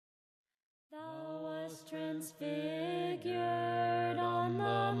Transfigured on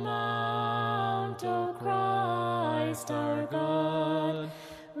the mount, O Christ our God.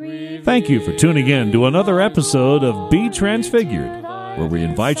 Thank you for tuning in to another episode of Be Transfigured, where we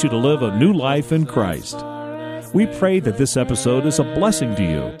invite you to live a new life in Christ. We pray that this episode is a blessing to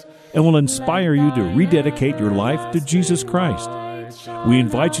you and will inspire you to rededicate your life to Jesus Christ. We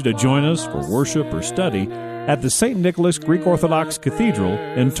invite you to join us for worship or study at the St. Nicholas Greek Orthodox Cathedral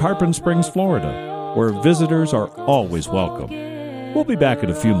in Tarpon Springs, Florida, where visitors are always welcome. We'll be back in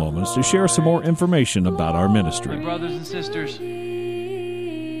a few moments to share some more information about our ministry. Brothers and sisters,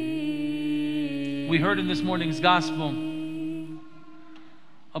 we heard in this morning's gospel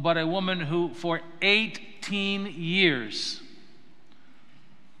about a woman who for 18 years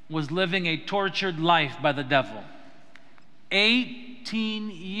was living a tortured life by the devil.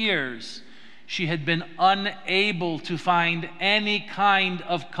 18 years she had been unable to find any kind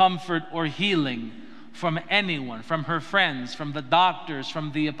of comfort or healing from anyone, from her friends, from the doctors,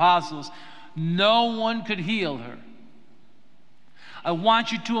 from the apostles. No one could heal her. I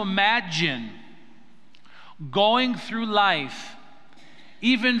want you to imagine going through life,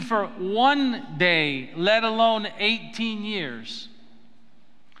 even for one day, let alone 18 years,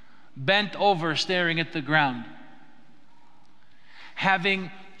 bent over staring at the ground, having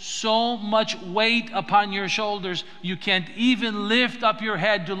so much weight upon your shoulders you can't even lift up your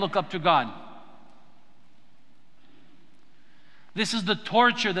head to look up to God. This is the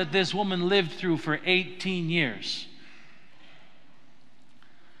torture that this woman lived through for 18 years.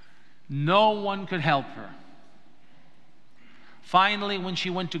 No one could help her. Finally, when she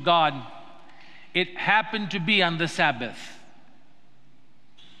went to God, it happened to be on the Sabbath.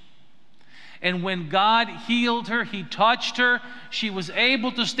 And when God healed her, He touched her, she was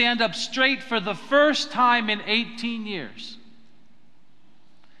able to stand up straight for the first time in 18 years.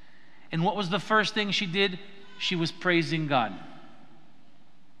 And what was the first thing she did? She was praising God.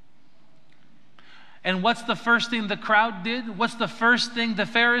 And what's the first thing the crowd did? What's the first thing the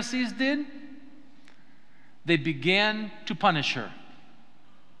Pharisees did? They began to punish her.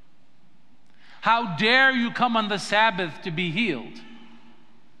 How dare you come on the Sabbath to be healed?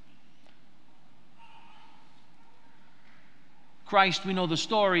 Christ, we know the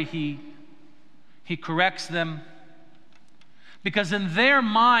story, he corrects them, because in their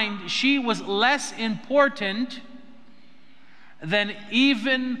mind she was less important than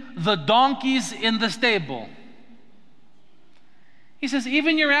even the donkeys in the stable. He says,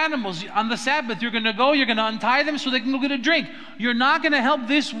 even your animals, on the Sabbath, you're going to untie them so they can go get a drink. You're not going to help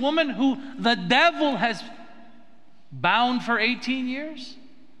this woman who the devil has bound for 18 years?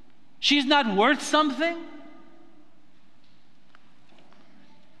 She's not worth something?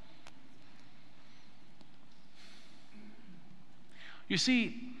 You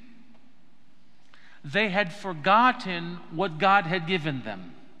see, they had forgotten what God had given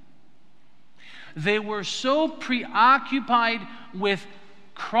them. They were so preoccupied with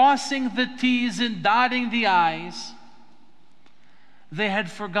crossing the T's and dotting the I's, they had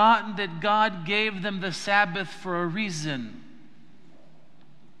forgotten that God gave them the Sabbath for a reason.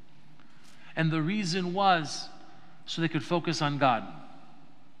 And the reason was so they could focus on God.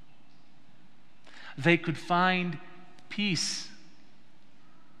 They could find peace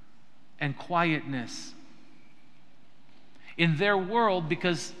and quietness in their world,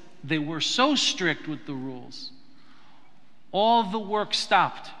 because they were so strict with the rules. All the work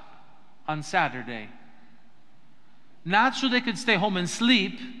stopped on Saturday. Not so they could stay home and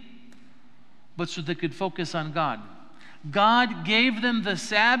sleep, but so they could focus on God. God gave them the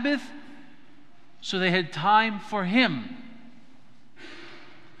Sabbath so they had time for Him.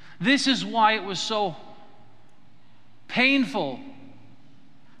 This is why it was so painful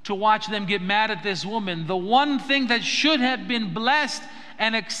to watch them get mad at this woman. The one thing that should have been blessed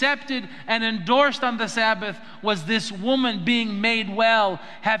and accepted and endorsed on the Sabbath was this woman being made well,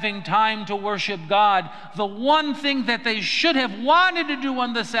 having time to worship God. The one thing that they should have wanted to do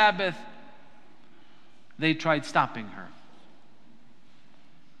on the Sabbath, they tried stopping her.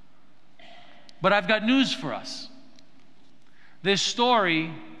 But I've got news for us. This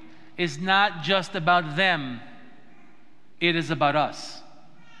story is not just about them, it is about us.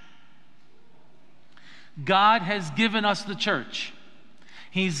 God has given us the church.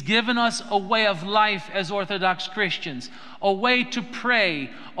 He's given us a way of life as Orthodox Christians, a way to pray,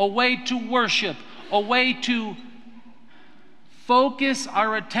 a way to worship, a way to focus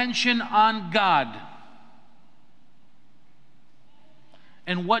our attention on God.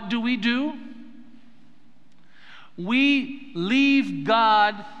 And what do? We leave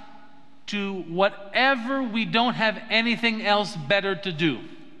God to whatever we don't have anything else better to do.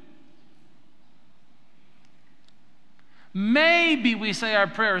 Maybe we say our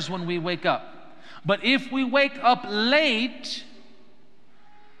prayers when we wake up. But if we wake up late,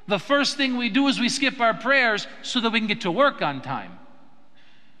 the first thing we do is we skip our prayers so that we can get to work on time.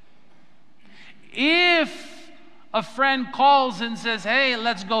 If a friend calls and says, hey,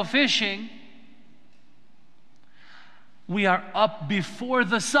 let's go fishing, we are up before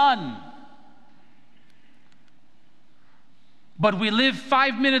the sun. But we live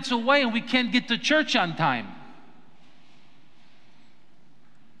 5 minutes away and we can't get to church on time.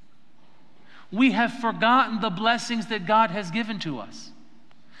 We have forgotten the blessings that God has given to us.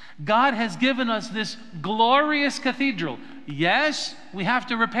 God has given us this glorious cathedral. Yes, we have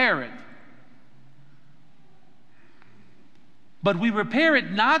to repair it. But we repair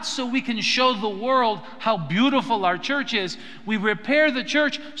it not so we can show the world how beautiful our church is. We repair the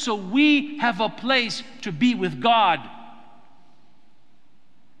church so we have a place to be with God.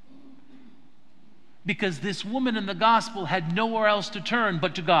 Because this woman in the gospel had nowhere else to turn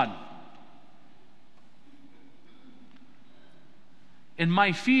but to God. And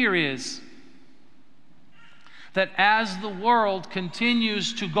my fear is that as the world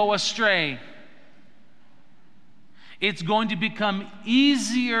continues to go astray, it's going to become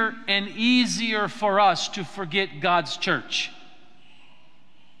easier and easier for us to forget God's church.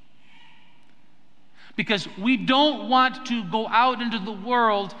 Because we don't want to go out into the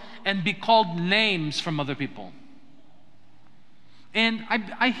world and be called names from other people. And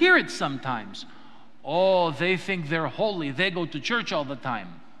I hear it sometimes. Oh, they think they're holy. They go to church all the time.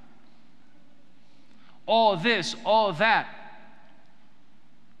 All this, all that.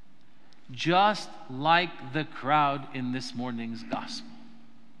 Just like the crowd in this morning's gospel.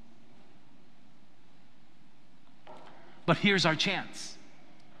 But here's our chance.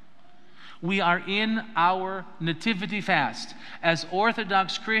 We are in our nativity fast. As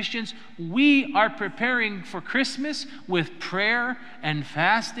Orthodox Christians, we are preparing for Christmas with prayer and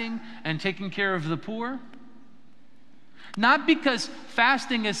fasting and taking care of the poor. Not because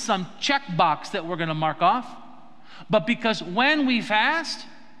fasting is some checkbox that we're going to mark off, but because when we fast,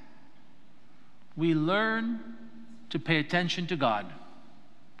 we learn to pay attention to God.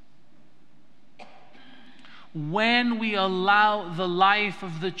 When we allow the life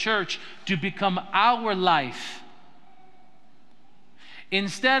of the church to become our life,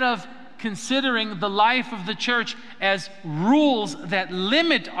 instead of considering the life of the church as rules that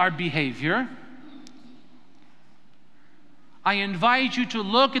limit our behavior, I invite you to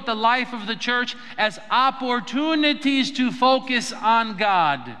look at the life of the church as opportunities to focus on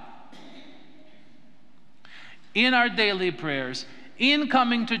God. In our daily prayers, in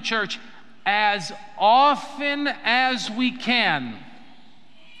coming to church, as often as we can.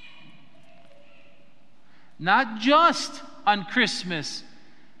 Not just on Christmas,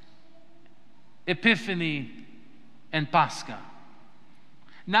 Epiphany, and Pascha.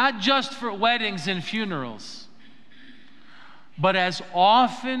 Not just for weddings and funerals, but as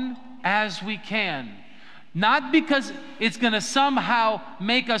often as we can. Not because it's going to somehow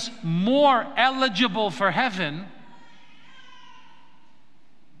make us more eligible for heaven,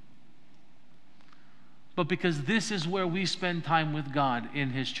 but because this is where we spend time with God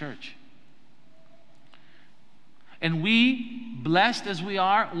in His church. And we, blessed as we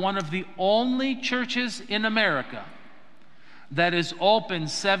are, one of the only churches in America that is open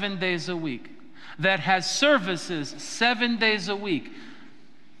 7 days a week, that has services 7 days a week,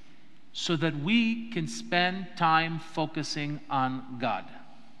 so that we can spend time focusing on God.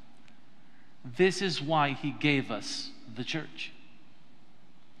 This is why He gave us the church.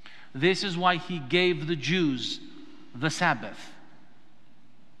 This is why He gave the Jews the Sabbath.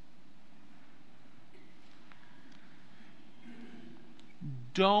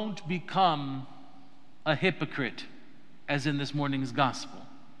 Don't become a hypocrite, as in this morning's gospel.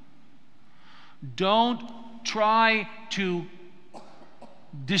 Don't try to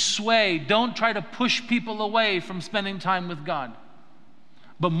dissuade, don't try to push people away from spending time with God.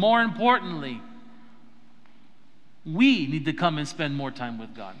 But more importantly, we need to come and spend more time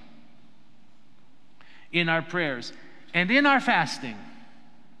with God. In our prayers and in our fasting.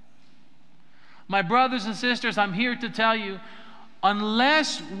 My brothers and sisters, I'm here to tell you,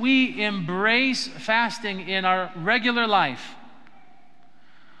 unless we embrace fasting in our regular life,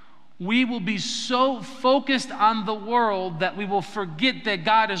 we will be so focused on the world that we will forget that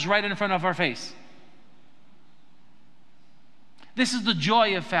God is right in front of our face. This is the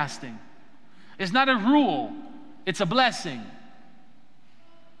joy of fasting. It's not a rule, it's a blessing.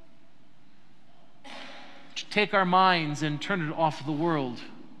 To take our minds and turn it off the world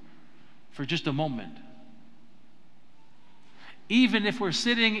for just a moment. Even if we're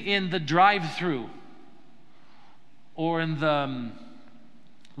sitting in the drive-thru, or in the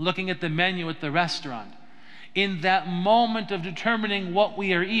looking at the menu at the restaurant, in that moment of determining what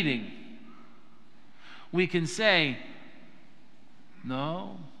we are eating, we can say,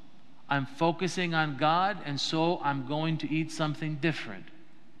 no, I'm focusing on God, and so I'm going to eat something different.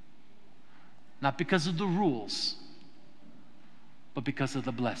 Not because of the rules, but because of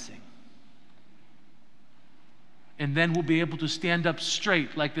the blessing. And then we'll be able to stand up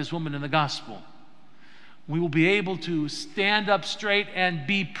straight like this woman in the gospel. We will be able to stand up straight and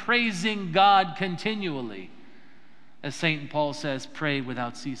be praising God continually. As St. Paul says, pray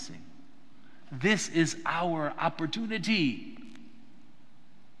without ceasing. This is our opportunity.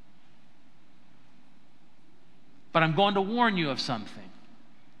 But I'm going to warn you of something.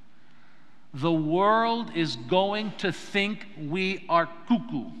 The world is going to think we are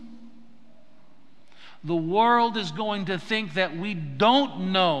cuckoo. The world is going to think that we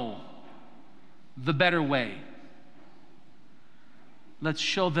don't know the better way. Let's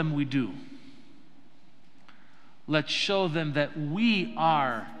show them we do. Let's show them that we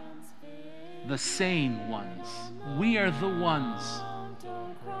are the sane ones. We are the ones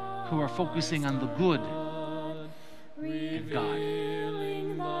who are focusing on the good in God.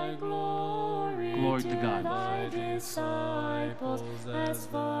 Glory to God. Disciples as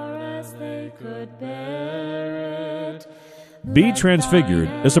far as they could bear it. Be Transfigured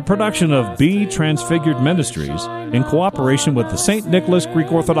is a production of Be Transfigured Ministries in cooperation with the St. Nicholas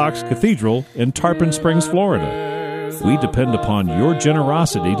Greek Orthodox Cathedral in Tarpon Springs, Florida. We depend upon your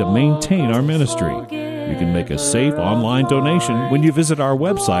generosity to maintain our ministry. You can make a safe online donation when you visit our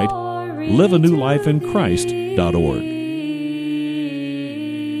website, liveanewlifeinchrist.org.